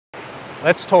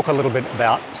Let's talk a little bit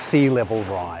about sea level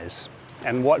rise,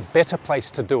 and what better place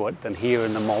to do it than here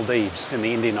in the Maldives in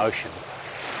the Indian Ocean,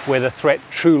 where the threat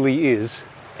truly is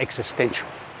existential.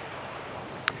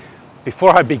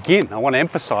 Before I begin, I want to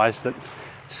emphasize that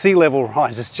sea level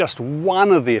rise is just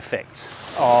one of the effects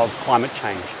of climate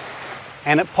change,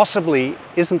 and it possibly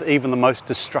isn't even the most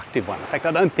destructive one. In fact,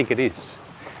 I don't think it is.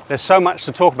 There's so much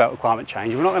to talk about with climate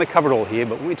change. We're not going to cover it all here,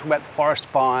 but when we talk about forest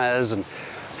fires and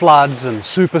floods and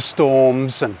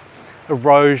superstorms and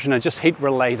erosion and just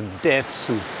heat-related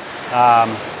deaths, and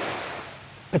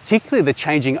particularly the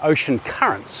changing ocean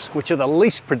currents, which are the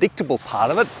least predictable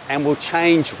part of it and will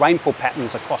change rainfall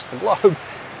patterns across the globe,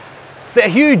 they're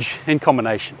huge in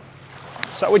combination.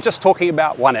 So we're just talking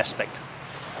about one aspect,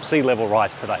 sea level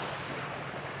rise today.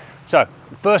 So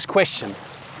the first question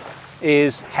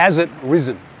is, has it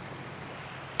risen?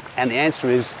 And the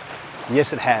answer is,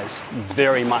 yes, it has,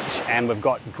 very much, and we've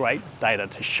got great data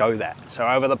to show that. So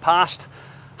over the past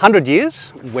 100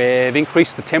 years, we've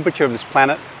increased the temperature of this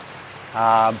planet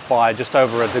by just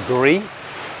over 1 degree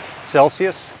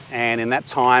Celsius, and in that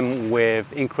time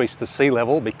we've increased the sea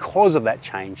level because of that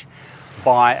change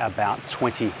by about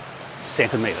 20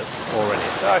 centimetres already.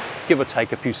 So give or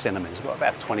take a few centimetres, we've got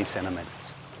about 20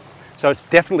 centimetres. So it's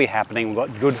definitely happening, we've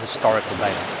got good historical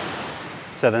data.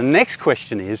 So the next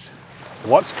question is,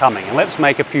 what's coming? And let's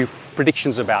make a few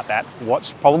predictions about that,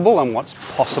 what's probable and what's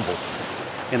possible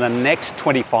in the next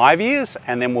 25 years,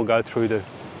 and then we'll go through to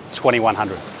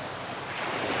 2100.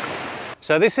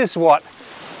 So this is what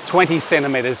 20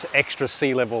 centimetres extra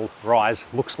sea level rise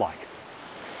looks like.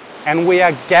 And we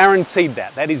are guaranteed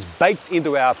that. That is baked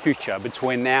into our future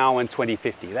between now and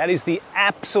 2050. That is the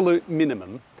absolute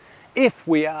minimum if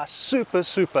we are super,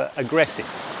 super aggressive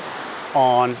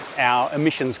on our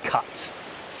emissions cuts.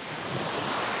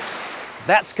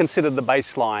 That's considered the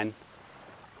baseline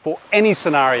for any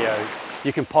scenario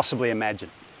you can possibly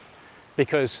imagine,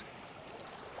 because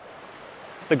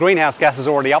the greenhouse gas is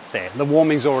already up there, the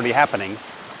warming's already happening,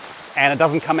 and it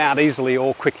doesn't come out easily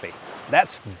or quickly.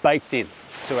 That's baked in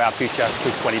to our future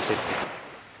through 2050.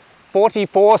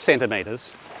 44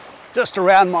 centimetres, just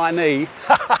around my knee.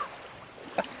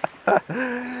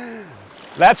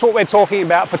 That's what we're talking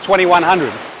about for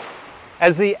 2100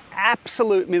 as the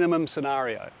absolute minimum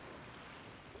scenario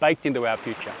baked into our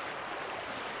future.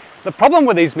 The problem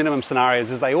with these minimum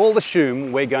scenarios is they all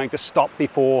assume we're going to stop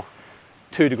before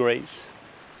 2 degrees.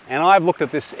 And I've looked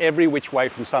at this every which way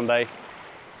from Sunday,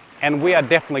 and we are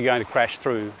definitely going to crash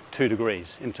through 2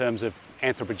 degrees in terms of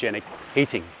anthropogenic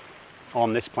heating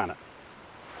on this planet.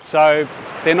 So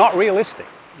they're not realistic.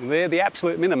 They're the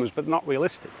absolute minimums, but not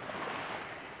realistic.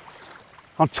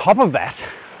 On top of that,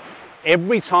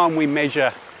 every time we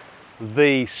measure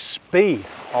the speed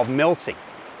of melting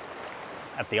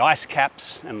at the ice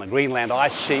caps and the Greenland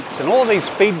ice sheets and all these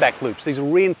feedback loops, these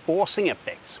reinforcing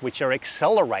effects which are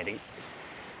accelerating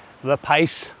the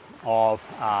pace of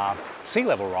sea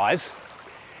level rise,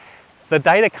 the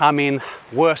data come in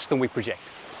worse than we project.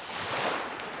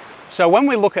 So when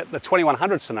we look at the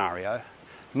 2100 scenario,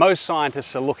 most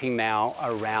scientists are looking now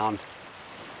around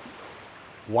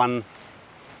 1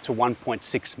 to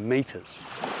 1.6 metres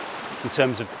in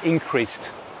terms of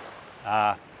increased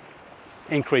height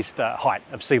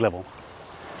of sea level.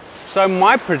 So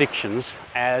my predictions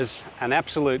as an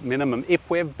absolute minimum, if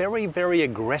we're very, very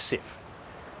aggressive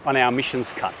on our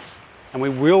emissions cuts, and we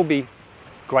will be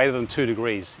greater than 2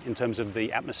 degrees in terms of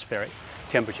the atmospheric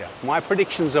temperature, my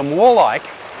predictions are more like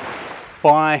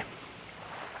by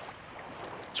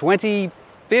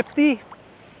 2050,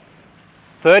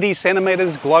 30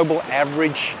 centimetres global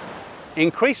average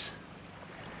increase,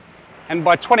 and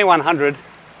by 2100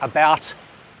 about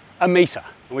 1 metre,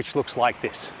 which looks like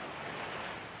this.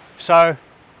 So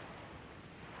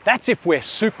that's if we're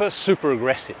super, super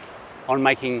aggressive on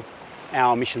making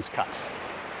our emissions cuts.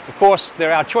 Of course,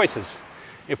 there are choices.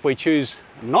 If we choose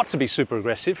not to be super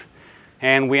aggressive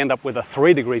and we end up with a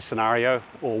 3 degree scenario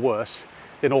or worse,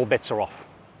 then all bets are off.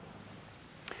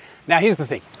 Now here's the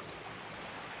thing.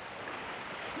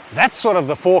 That's sort of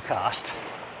the forecast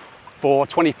for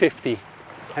 2050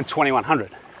 and 2100.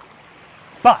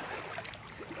 But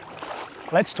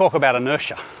let's talk about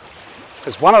inertia,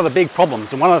 because one of the big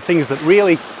problems and one of the things that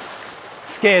really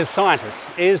scares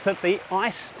scientists is that the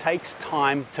ice takes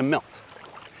time to melt.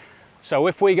 So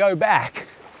if we go back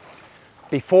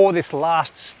before this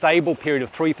last stable period of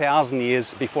 3,000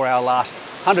 years, before our last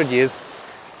 100 years,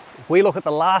 if we look at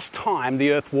the last time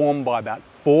the Earth warmed by about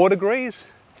 4 degrees,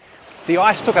 the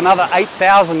ice took another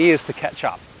 8,000 years to catch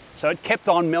up. So it kept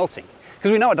on melting,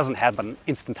 because we know it doesn't happen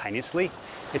instantaneously,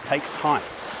 it takes time.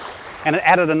 And it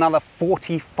added another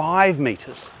 45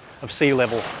 metres of sea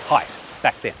level height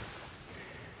back then.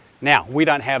 Now, we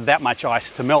don't have that much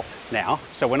ice to melt now,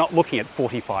 so we're not looking at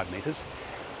 45 meters,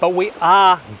 but we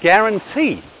are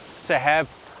guaranteed to have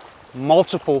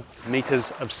multiple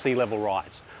meters of sea level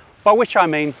rise, by which I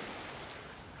mean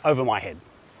over my head.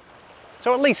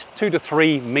 So at least 2 to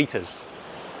 3 meters.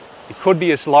 It could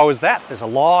be as low as that, there's a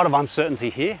lot of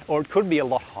uncertainty here, or it could be a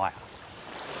lot higher.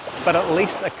 But at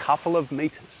least a couple of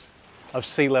meters of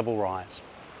sea level rise.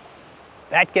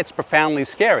 That gets profoundly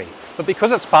scary, but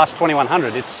because it's past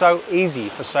 2100, it's so easy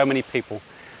for so many people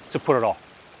to put it off.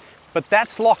 But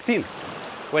that's locked in.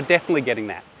 We're definitely getting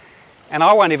that. And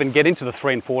I won't even get into the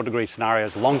 3 and 4 degree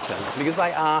scenarios long term because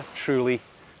they are truly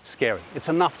scary. It's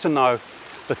enough to know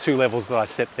the 2 levels that I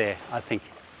set there, I think,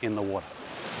 in the water.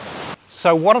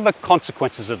 So what are the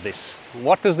consequences of this?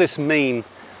 What does this mean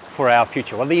for our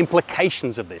future? What are the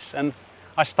implications of this? And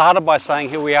I started by saying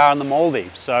here we are in the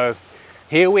Maldives. So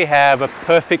here we have a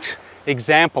perfect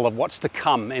example of what's to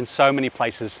come in so many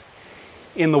places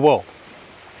in the world.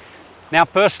 Now,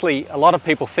 firstly, a lot of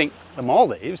people think the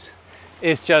Maldives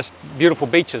is just beautiful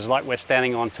beaches like we're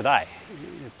standing on today,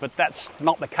 but that's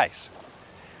not the case.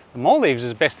 The Maldives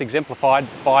is best exemplified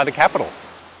by the capital,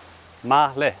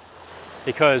 Malé,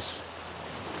 because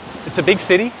it's a big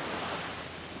city.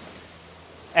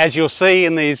 As you'll see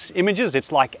in these images,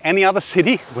 it's like any other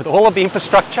city with all of the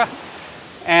infrastructure.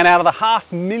 And out of the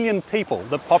 500,000 people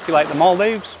that populate the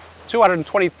Maldives,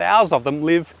 220,000 of them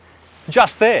live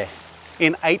just there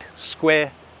in 8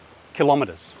 square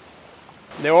kilometres.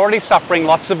 They're already suffering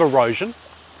lots of erosion.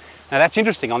 Now that's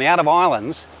interesting, on the outer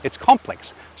islands, it's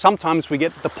complex. Sometimes we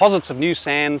get deposits of new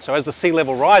sand, so as the sea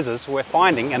level rises, we're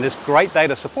finding, and there's great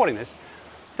data supporting this,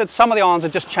 that some of the islands are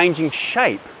just changing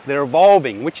shape. They're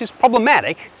evolving, which is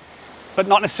problematic, but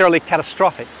not necessarily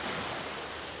catastrophic.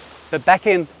 But back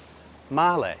in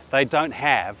Malé, they don't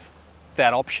have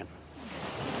that option.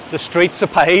 The streets are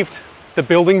paved, the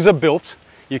buildings are built.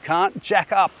 You can't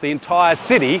jack up the entire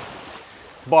city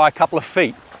by a couple of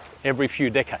feet every few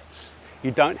decades.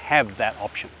 You don't have that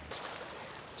option.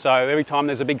 So every time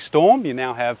there's a big storm, you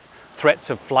now have threats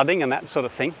of flooding and that sort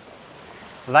of thing.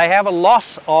 They have a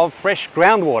loss of fresh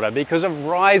groundwater because of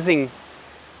rising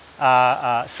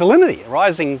salinity,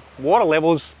 rising water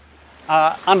levels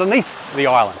underneath the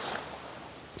islands.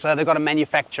 So they've got to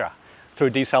manufacture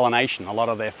through desalination a lot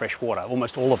of their fresh water,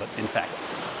 almost all of it in fact.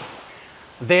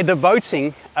 They're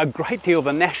devoting a great deal of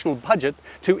the national budget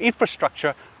to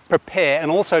infrastructure repair and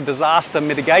also disaster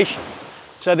mitigation.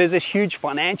 So there's a huge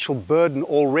financial burden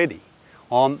already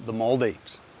on the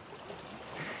Maldives.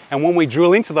 And when we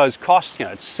drill into those costs, you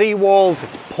know, it's seawalls,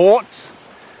 it's ports,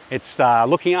 it's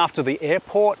looking after the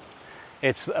airport,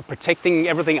 it's protecting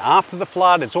everything after the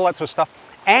flood, it's all that sort of stuff.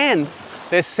 And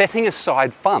they're setting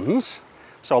aside funds,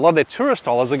 so a lot of their tourist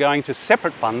dollars are going to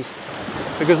separate funds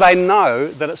because they know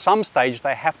that at some stage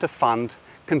they have to fund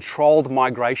controlled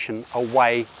migration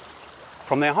away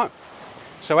from their home.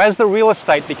 So as the real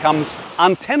estate becomes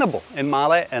untenable in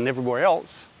Malé and everywhere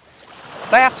else,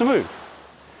 they have to move.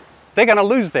 They're going to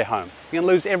lose their home. They're going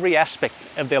to lose every aspect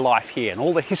of their life here and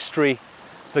all the history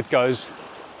that goes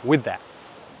with that.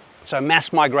 So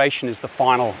mass migration is the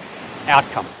final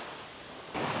outcome.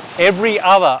 Every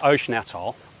other ocean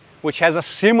atoll, which has a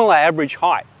similar average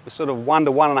height, sort of 1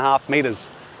 to 1.5 meters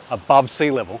above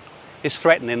sea level, is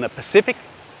threatened in the Pacific,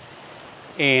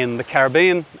 in the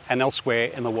Caribbean, and elsewhere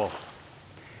in the world.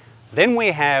 Then we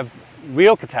have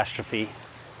real catastrophe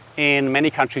in many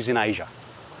countries in Asia.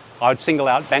 I would single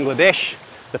out Bangladesh,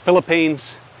 the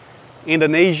Philippines,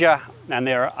 Indonesia, and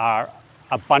there are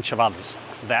a bunch of others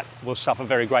that will suffer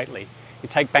very greatly. You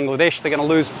take Bangladesh, they're going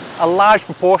to lose a large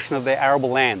proportion of their arable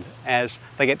land as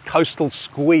they get coastal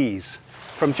squeeze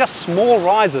from just small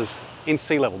rises in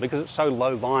sea level because it's so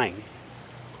low lying.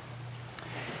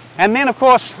 And then of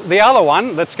course the other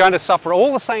one that's going to suffer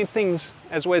all the same things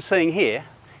as we're seeing here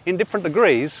in different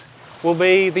degrees will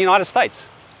be the United States.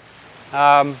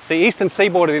 The eastern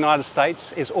seaboard of the United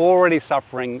States is already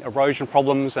suffering erosion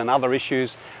problems and other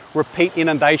issues, repeat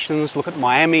inundations. Look at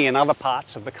Miami and other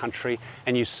parts of the country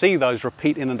and you see those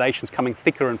repeat inundations coming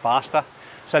thicker and faster.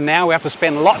 So now we have to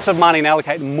spend lots of money and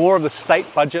allocate more of the state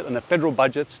budget and the federal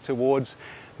budgets towards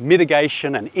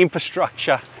mitigation and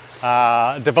infrastructure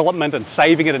development and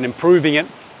saving it and improving it.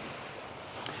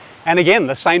 And again,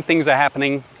 the same things are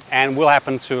happening and will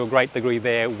happen to a great degree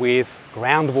there with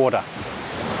groundwater.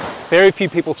 Very few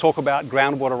people talk about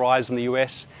groundwater rise in the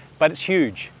US, but it's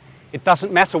huge. It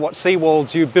doesn't matter what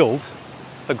seawalls you build,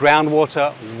 the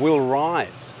groundwater will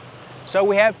rise. So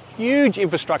we have huge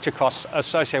infrastructure costs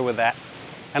associated with that.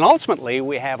 And ultimately,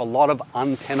 we have a lot of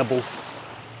untenable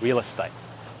real estate.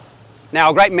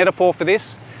 Now, a great metaphor for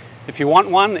this if you want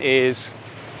one, is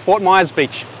Fort Myers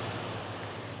Beach.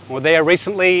 We were there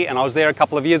recently, and I was there a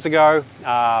couple of years ago,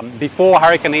 before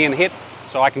Hurricane Ian hit,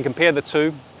 so I can compare the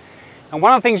two. And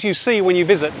one of the things you see when you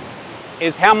visit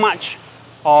is how much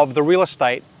of the real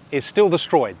estate is still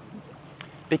destroyed,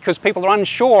 because people are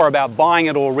unsure about buying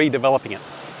it or redeveloping it.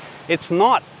 It's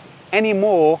not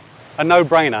anymore a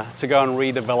no-brainer to go and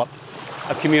redevelop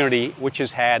a community which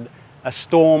has had a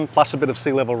storm plus a bit of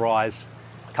sea level rise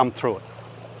come through it.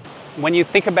 When you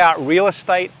think about real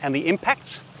estate and the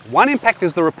impacts, one impact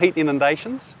is the repeat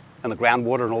inundations and the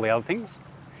groundwater and all the other things.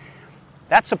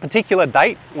 That's a particular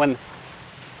date when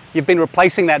you've been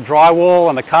replacing that drywall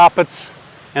and the carpets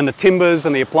and the timbers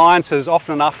and the appliances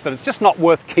often enough that it's just not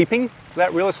worth keeping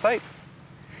that real estate.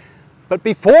 But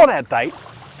before that date,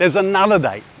 there's another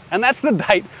date, and that's the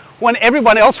date when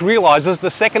everyone else realizes the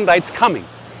second date's coming.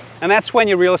 And that's when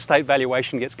your real estate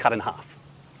valuation gets cut in half.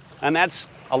 And that's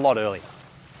a lot earlier.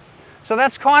 So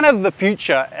that's kind of the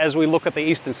future as we look at the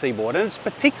eastern seaboard, and it's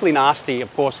particularly nasty,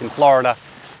 of course, in Florida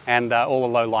and all the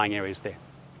low-lying areas there.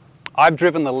 I've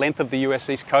driven the length of the US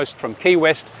East Coast from Key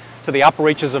West to the upper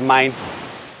reaches of Maine,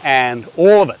 and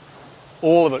all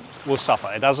of it will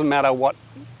suffer. It doesn't matter what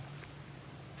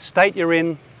state you're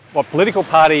in, what political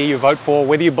party you vote for,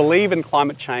 whether you believe in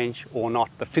climate change or not,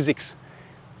 the physics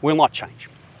will not change.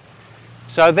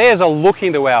 So there's a look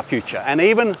into our future, and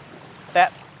even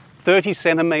that 30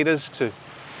 centimetres to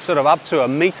sort of up to a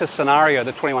metre scenario,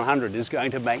 the 2100, is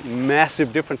going to make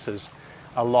massive differences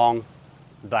along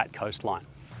that coastline.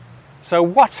 So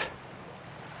what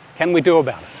can we do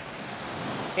about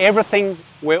it? Everything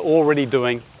we're already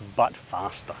doing, but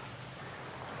faster.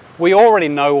 We already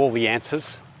know all the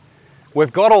answers.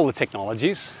 We've got all the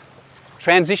technologies.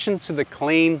 Transition to the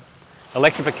clean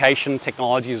electrification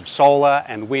technologies of solar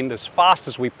and wind as fast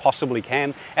as we possibly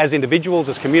can, as individuals,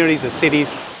 as communities, as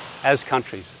cities, as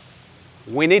countries.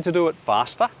 We need to do it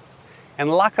faster, and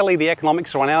luckily the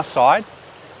economics are on our side.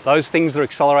 Those things are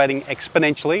accelerating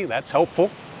exponentially, that's helpful.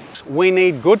 We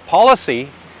need good policy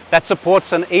that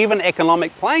supports an even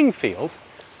economic playing field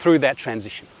through that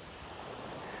transition.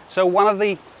 So one of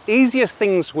the easiest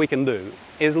things we can do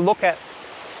is look at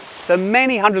the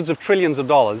many hundreds of trillions of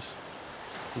dollars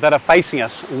that are facing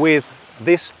us with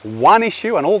this one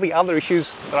issue and all the other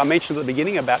issues that I mentioned at the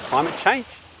beginning about climate change.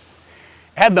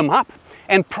 Add them up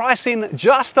and price in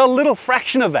just a little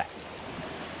fraction of that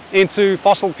into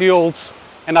fossil fuels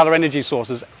and other energy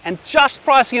sources, and just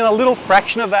pricing in a little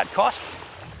fraction of that cost,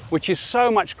 which is so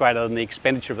much greater than the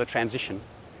expenditure of the transition,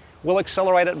 will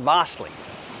accelerate it vastly.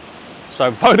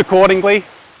 So vote accordingly,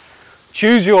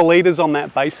 choose your leaders on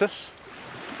that basis,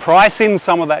 price in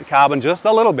some of that carbon just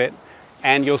a little bit,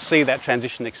 and you'll see that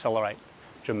transition accelerate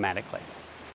dramatically.